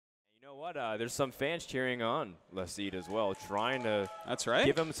what? There's some fans cheering on Messaoud as well, trying to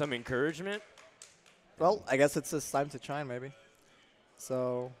give him some encouragement. Well, I guess it's his time to shine, maybe.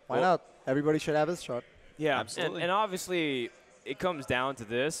 So why not? Everybody should have his shot. Yeah, absolutely. And obviously, it comes down to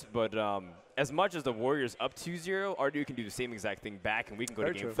this, but as much as the Warriors up 2-0, Radu can do the same exact thing back, and we can go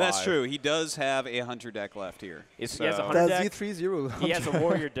to game 5. That's true. He does have a Hunter deck left here. He has a Hunter deck. Z3-0. He has a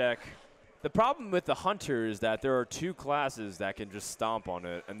Warrior deck. The problem with the Hunter is that there are 2 classes that can just stomp on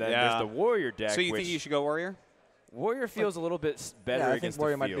it, and then there's the Warrior deck. So you think you should go Warrior? Warrior feels a little bit better I against think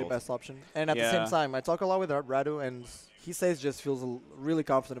Warrior the might be the best option. And at the same time, I talk a lot with Radu, and he says just feels really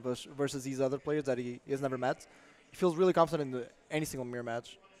confident versus these other players that he has never met. He feels really confident in any single mirror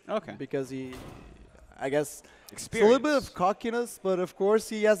match. Okay. Because he, I guess, it's a little bit of cockiness, but of course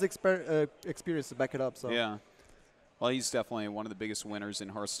he has experience to back it up. So yeah. Well, he's definitely one of the biggest winners in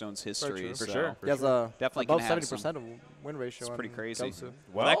Hearthstone's history. For sure. He has a definitely above 70% of win ratio. It's pretty crazy. Gosu.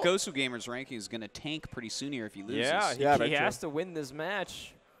 Well, that Gosu Gamers ranking is going to tank pretty soon here if he loses. Yeah, he has to win this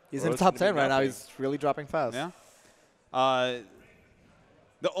match. He's in top 10 right now. He's really dropping fast. Yeah.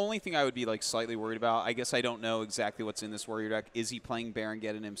 The only thing I would be like slightly worried about, I guess I don't know exactly what's in this Warrior deck. Is he playing Baron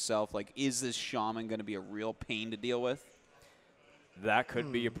Geddon himself? Like, is this Shaman going to be a real pain to deal with? That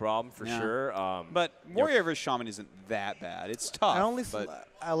could be a problem for sure. But Warrior versus Shaman isn't that bad. It's tough.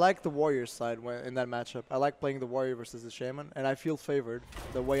 I like the Warrior side in that matchup. I like playing the Warrior versus the Shaman, and I feel favored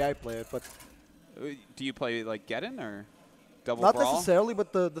the way I play it. But do you play like Geddon or double not brawl? necessarily,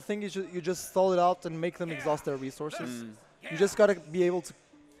 but the thing is you just stall it out and make them exhaust their resources. You just got to be able to.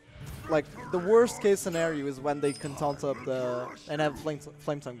 Like, the worst case scenario is when they can taunt up and have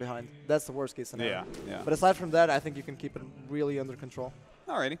Flame Tongue behind. That's the worst case scenario. Yeah. But aside from that, I think you can keep it really under control.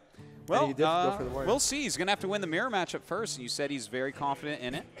 Alrighty. Well, he did go for the Warrior. We'll see. He's going to have to win the mirror matchup first. You said he's very confident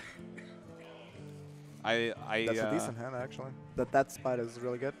in it. That's a decent hand, actually. That spot is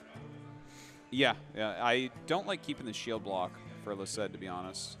really good. Yeah. I don't like keeping the shield block for Lisette, to be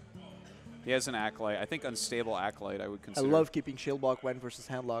honest. He has an Acolyte. I think unstable Acolyte I would consider. I love keeping shield block when versus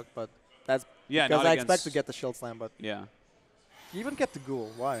handlock, but that's because not I expect to get the shield slam. But yeah, you even get the Ghoul.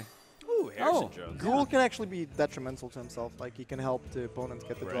 Why? Ooh, Harrison Jones. Ghoul can actually be detrimental to himself. Like, he can help the opponent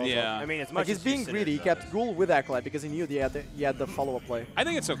get the draws. Yeah. I mean, it's like he's being greedy. He kept Ghoul with Acolyte because he knew he had the follow-up play. I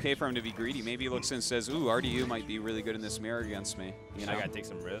think it's okay for him to be greedy. Maybe he looks and says, "Ooh, RDU might be really good in this mirror against me." You know, I gotta take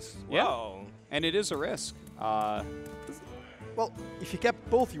some risks. Yeah, Whoa. And it is a risk. Well, if he kept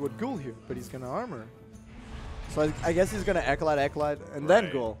both, you would Ghoul here, but he's going to armor. So I guess he's going to Acolyte, and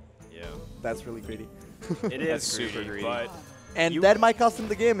then Ghoul. Yeah. That's really greedy. It is super greedy. But and that might cost him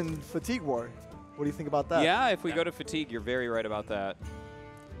the game in Fatigue War. What do you think about that? Yeah, if we go to Fatigue, you're very right about that.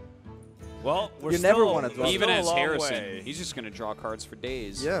 Well, you never want to draw. Even as Harrison, he's just going to draw cards for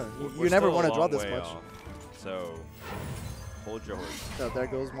days. Yeah, you never want to draw this much. So, hold your horse. So there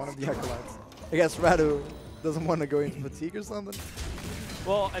goes one of the Acolytes. I guess Radu doesn't want to go into Fatigue or something.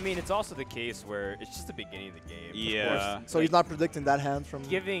 Well, I mean, it's also the case where it's just the beginning of the game. Yeah. So he's not predicting that hand from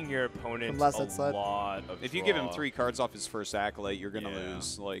giving your opponent a lot of If you give him 3 cards off his first Acolyte, you're going to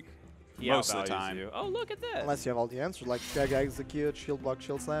lose, like, most of the time. Oh, look at that. Unless you have all the answers, like Skag Execute, Shield Block,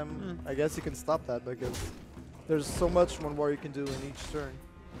 Shield Slam. I guess you can stop that because there's so much one Warrior can do in each turn.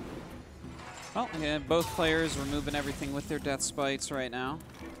 Well, yeah, both players removing everything with their Death Spites right now.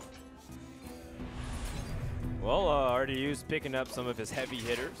 Well, RDU's picking up some of his heavy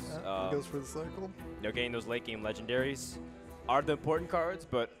hitters. He goes for the cycle. Getting those late game legendaries are the important cards,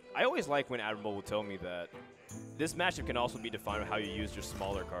 but I always like when Admiral will tell me that this matchup can also be defined by how you use your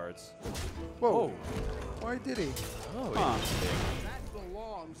smaller cards. Whoa. Why did he? Oh, interesting. That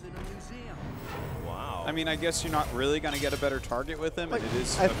belongs in a museum. Wow. I mean, I guess you're not really going to get a better target with him. Like, it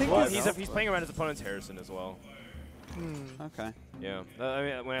is I think he's playing around his opponent's Harrison as well. Okay. Yeah. I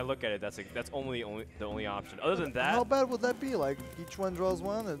mean, when I look at it, that's the only option. Other than that, how bad would that be? Like, each one draws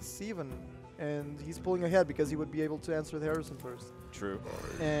one, it's even, and he's pulling ahead because he would be able to answer the Harrison first. True.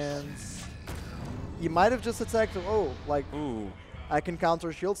 And he might have just attacked. Like, I can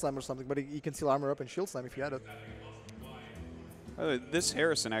counter Shield Slam or something, but he can still armor up and Shield Slam if you had it. This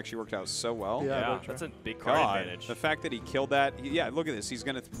Harrison actually worked out so well. Yeah, that's a big card advantage. The fact that he killed that. Yeah, look at this. He's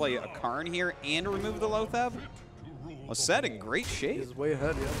going to play a Karn here and remove the Lothab. Lisette in great shape. He's way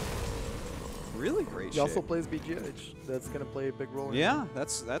ahead, yeah. Really great shape. He also plays BGH. That's going to play a big role. Yeah,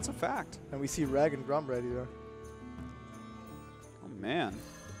 that's a fact. And we see Rag and Grom ready there. Oh, man.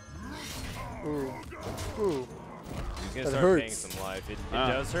 Ooh. He's going to start paying some life. It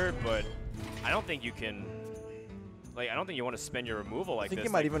does hurt, but I don't think you can... Like, I don't think you want to spend your removal like this. I think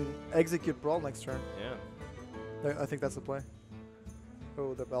he might even execute Brawl next turn. Yeah. I think that's the play.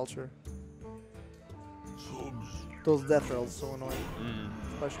 Oh, the Belcher. Those death rolls so annoying.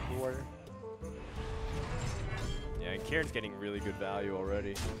 especially for Warrior. Yeah, and Kieran's getting really good value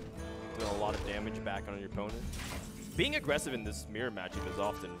already. Doing a lot of damage back on your opponent. Being aggressive in this mirror matchup is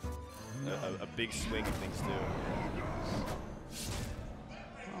often a big swing of things too.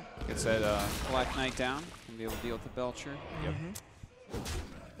 Gets that Black Knight down and be able to deal with the Belcher. Yep.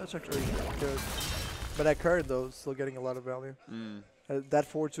 That's actually good. But that card though is still getting a lot of value.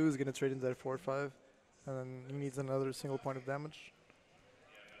 That 4-2 is gonna trade into that 4-5, and then he needs another single point of damage.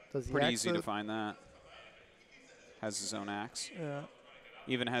 Does he Pretty axe easy to it? find that. Has his own axe. Yeah.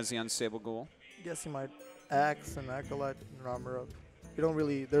 Even has the unstable ghoul. Guess he might axe and acolyte and armor up. You don't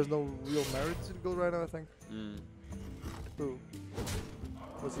really. There's no real merit to go right now, I think. Ooh.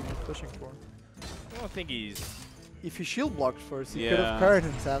 What's he pushing for? I don't think he's. If he shield blocked first, he Yeah. could have card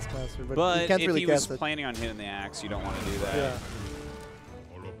in Taskmaster, but you can't if really he guess was it. planning on hitting the axe, you don't want to do that. Yeah.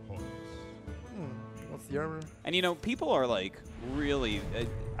 What's the armor? And you know, people are like really.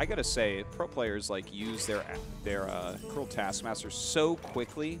 I gotta say, pro players like use their Cruel Taskmaster so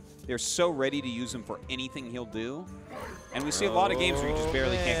quickly. They're so ready to use him for anything he'll do. And we see a lot of games where you just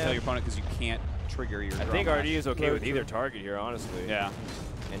barely can't kill your opponent because you can't trigger your. I think drum RD is okay Very with either true. target here, honestly. Yeah,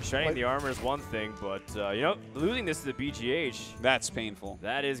 And shredding Like- the armor is one thing, but you know, losing this to the BGH, that's painful.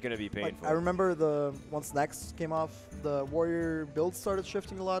 that is going to be Like, painful. I remember once Next came off, the Warrior build started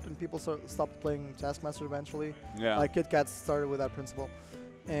shifting a lot, and people stopped playing Taskmaster eventually. Yeah. Like Kit Kat started with that principle.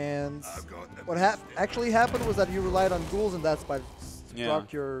 And what actually happened was that you relied on ghouls and death spies to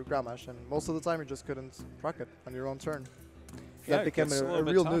proc your Gramash, and most of the time you just couldn't proc it on your own turn. Yeah, That it became gets a a little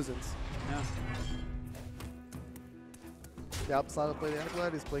bit real tough. nuisance. Yeah. The outside of play the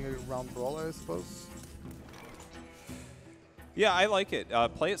Acolyte, he's playing a round brawl, I suppose. Yeah, I like it.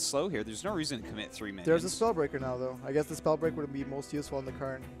 Play it slow here. There's no reason to commit 3 minutes. There's a Spellbreaker now, though. I guess the Spellbreaker would be most useful in the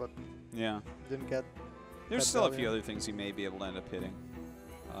current, but Yeah. didn't get There's that still a value. few other things he may be able to end up hitting.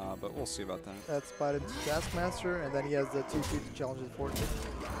 But we'll see about that. that spot into Taskmaster, and then he has the 2-3 to challenge the Fortune,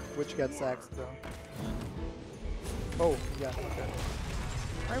 which gets axed, though. Oh, yeah, okay.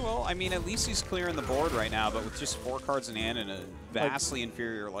 All right, well, I mean, at least he's clearing the board right now, but with just 4 cards in hand and a vastly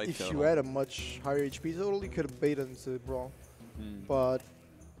inferior life If total. you had a much higher HP total, you could have baited into Brawl. But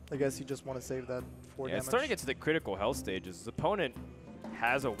I guess you just want to save that 4 yeah, damage. it's starting to get to the critical health stages. His opponent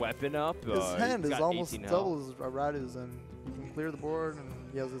has a weapon up. His hand he's is got almost 18 double health. as Radu's, and he can clear the board, and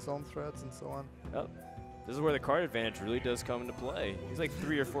he has his own threats and so on. Oh, this is where the card advantage really does come into play. He's like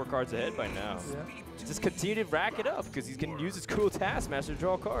 3 or 4 cards ahead by now. Yeah. Just continue to rack it up because he's going to use his cool Taskmaster to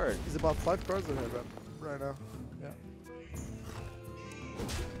draw a card. He's about 5 cards ahead right now. Yeah.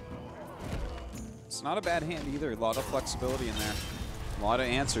 It's not a bad hand either. A lot of flexibility in there. A lot of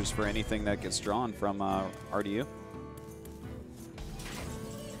answers for anything that gets drawn from RDU.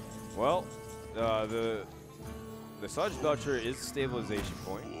 Well, the Sludge Belcher is a stabilization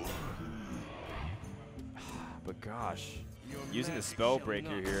point. But gosh, using the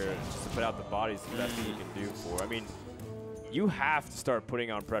Spellbreaker here just to put out the body is the best thing you can do for. I mean, you have to start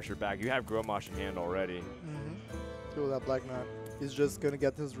putting on pressure back. You have Gromosh in hand already. Go with that Black Knight. He's just going to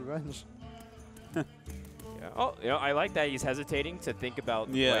get his revenge. Yeah. Oh, you know, I like that he's hesitating to think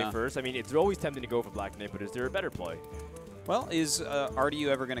about the Yeah. play first. I mean, it's always tempting to go for Black Knight, but is there a better play? Well, is RDU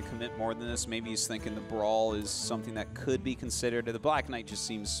ever going to commit more than this? Maybe he's thinking the Brawl is something that could be considered. The Black Knight just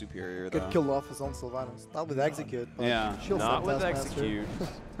seems superior, though. Could kill off his own Sylvanas. Not with Execute, but Yeah. Shield Not Slam with Taskmaster.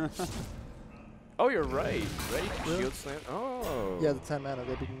 Execute. Oh, you're right. Ready for Really? Shield Slam? Oh. Yeah, the 10 mana.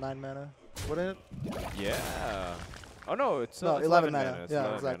 They beat 9 mana. Wouldn't it? Yeah. Oh, no, it's, No, it's 11 mana. mana. It's Yeah,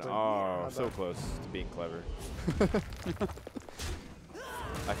 11 exactly. Mana. Oh, My so bad. close to being clever.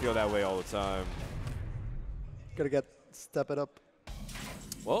 I feel that way all the time. Gotta step it up.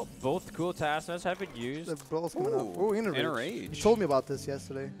 Well, both cool Taskmasters have been used. The brawl's coming up. Ooh, Oh, Inner Inner Rage. Rage. You told me about this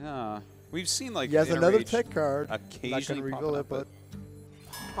yesterday. Yeah. We've seen, like, He has Inner another Rage tech card. Not occasionally gonna popping reveal it, up, but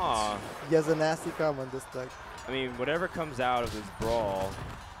Huh. he has a nasty combo in this deck. I mean, whatever comes out of this brawl,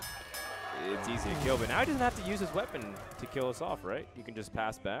 it's easy to kill. But now he doesn't have to use his weapon to kill us off, right? You can just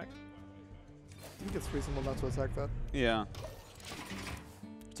pass back. I think it's reasonable not to attack that. Yeah.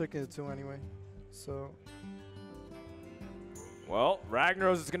 Taking it 2 anyway. So, Well,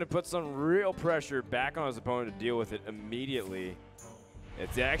 Ragnaros is going to put some real pressure back on his opponent to deal with it immediately.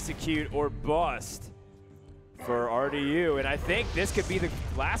 It's execute or bust for RDU. And I think this could be the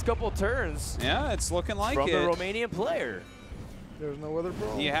last couple turns Yeah, it's looking like from it. the Romanian player. there's no other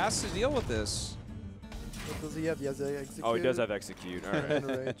brawl. He has to deal with this. What does he have? He has a Execute. Oh, he does have execute. All right. Inner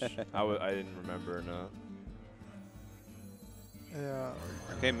Rage. I didn't remember, no. Yeah.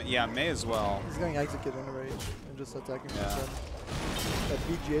 Okay, yeah, may as well. He's going Execute Inner Rage and just attacking Yeah. instead. That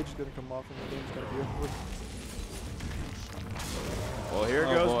BGH is gonna come off and the game's gonna be over. Well, here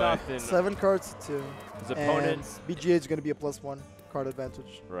Oh, goes boy. nothing. 7 cards to 2. His opponent, And BGA is going to be a +1 card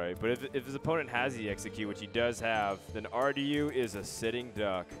advantage. right? But if his opponent has the execute, which he does have, then RDU is a sitting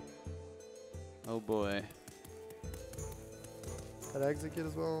duck. Oh boy. Got execute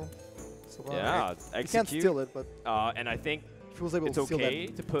as well. So Yeah, You execute. can't steal it, but And I think if he was able it's to steal okay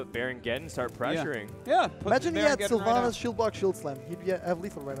that. to put Baron Get and start pressuring. Yeah. Imagine he had Sylvanas Shield Block Shield Slam. He'd have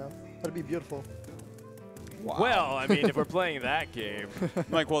lethal right now. That'd be beautiful. Wow. Well, I mean, if we're playing that game,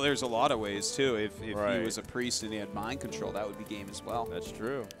 Like, well, there's a lot of ways too. If Right. he was a priest and he had mind control, that would be game as well. that's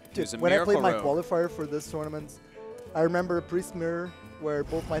true. There's a When I played my Miracle Row. qualifier for this tournament, I remember a Priest Mirror where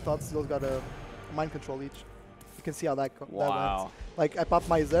both my Thought Steals got a mind control each. You can see how that went. Wow. Like, I popped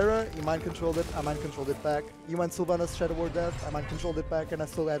my Zera, he mind controlled it, I mind controlled it back. You went Sylvanas Shadow Ward Death, I mind controlled it back, and I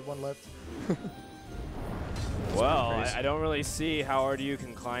still had 1 left. Well, crazy. I don't really see how RDU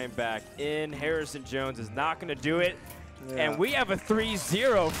can climb back in. Harrison Jones is not going to do it. And we have a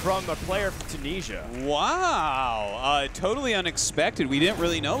 3-0 from a player from Tunisia. Wow. Totally unexpected. We didn't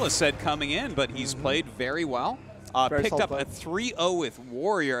really know Lisette coming in, but he's played very well. Very Picked up solid a 3-0 with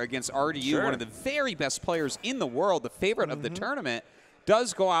Warrior against RDU, Sure. one of the very best players in the world, the favorite of the tournament,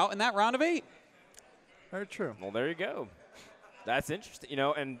 does go out in that round of 8. Very true. Well, there you go. That's interesting. You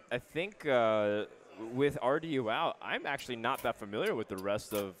know, and I think with RDU out, I'm actually not that familiar with the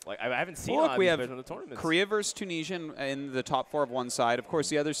rest of, like, I haven't seen Well, a look, lot of we these have players on the tournaments. Korea versus Tunisia in the top 4 of one side. Of course,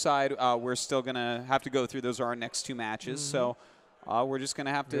 the other side, we're still going to have to go through. Those are our next 2 matches. So we're just going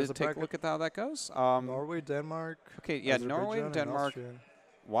to have to Here's the take a bracket. look at how that goes. Norway, Denmark. Okay, yeah, Azerbaijan, Norway, and Denmark. Austrian.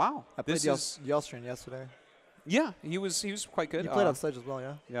 Wow. I played This the, is, the Austrian yesterday. yeah, he was quite good. You played on stage as well,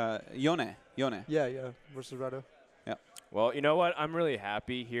 yeah? Yeah, Yone. Yeah, versus Radu. Well, you know what? I'm really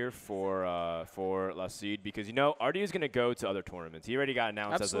happy here for Lacide because, you know, RDU is going to go to other tournaments. He already got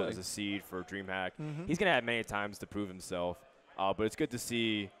announced as a seed for DreamHack. He's going to have many times to prove himself. But it's good to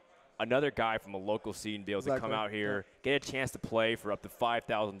see another guy from a local scene be able to come out here, get a chance to play for up to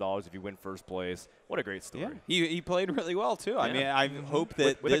 $5,000 if you win first place. What a great story. Yeah, he played really well, too. I mean, I hope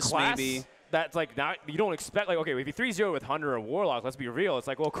that with this a class maybe – that's like not, you don't expect, like, okay, if you 3-0 with Hunter or Warlock, let's be real. It's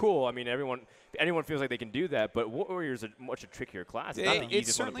like, well, cool. I mean, anyone feels like they can do that, but Warriors are much a trickier class. It's not the it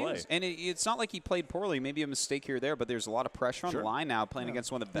easiest one to certainly play. is. And it's not like he played poorly. Maybe a mistake here or there, but there's a lot of pressure on the line now playing against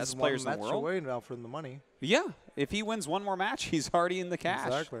one of the best players in the world. He's 1 match away now from the money. Yeah. If he wins one more match, he's already in the cash.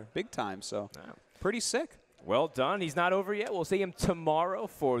 Exactly. Big time. So Yeah. pretty sick. Well done. He's not over yet. We'll see him tomorrow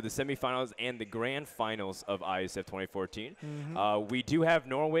for the semifinals and the grand finals of IeSF 2014. We do have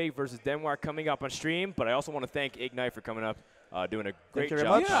Norway versus Denmark coming up on stream, but I also want to thank Ignite for coming up, doing a great you very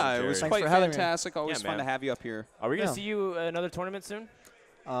job. much. Yeah, it was Thanks quite for having me. fantastic. Always Yeah, fun to man. have you up here. Are we going to Yeah. see you at another tournament soon?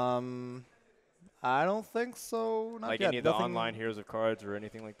 I don't think so. Not Like yet. any of the Nothing- online Heroes of Cards or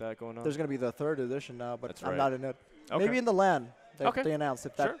anything like that going on? There's going to be the 3rd edition now, but That's I'm right. not in it. Okay. Maybe in the LAN that Okay. they announced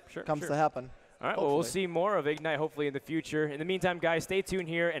if that Sure, comes sure. to happen. All right, well, we'll Hopefully. see more of Ignite hopefully in the future. In the meantime, guys, stay tuned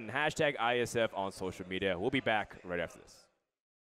here and hashtag IeSF on social media. We'll be back right after this.